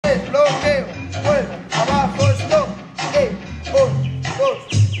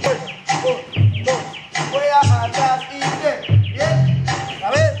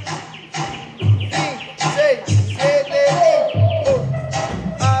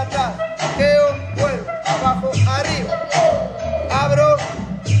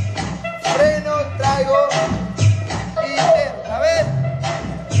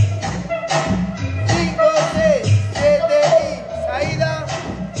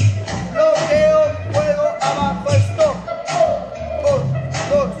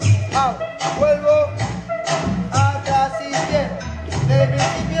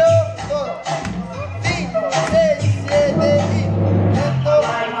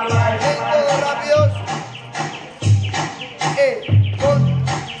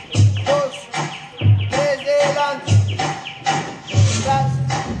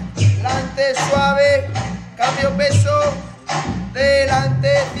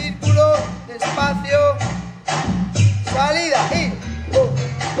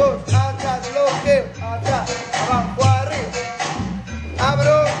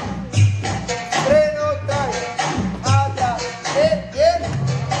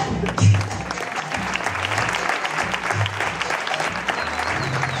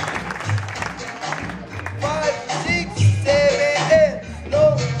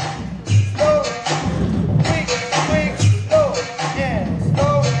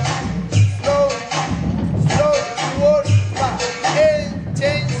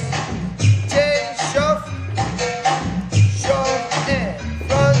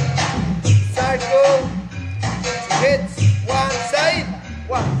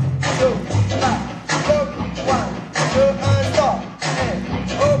1, 2, back, look, 1, 2, and stop, and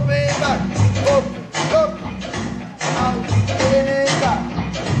open back, open, look, out, in, back,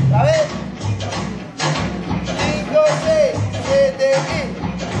 otra vez, 5, 6, 7, 8.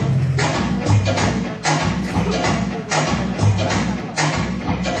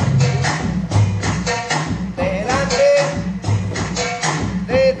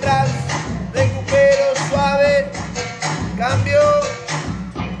 Detrás, recupero suave, cambio,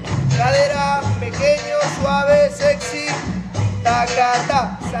 cadera, pequeño, suave, sexy, taca,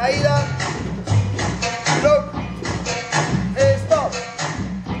 ta, salida, lock, stop,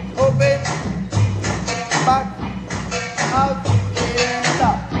 open, back, out,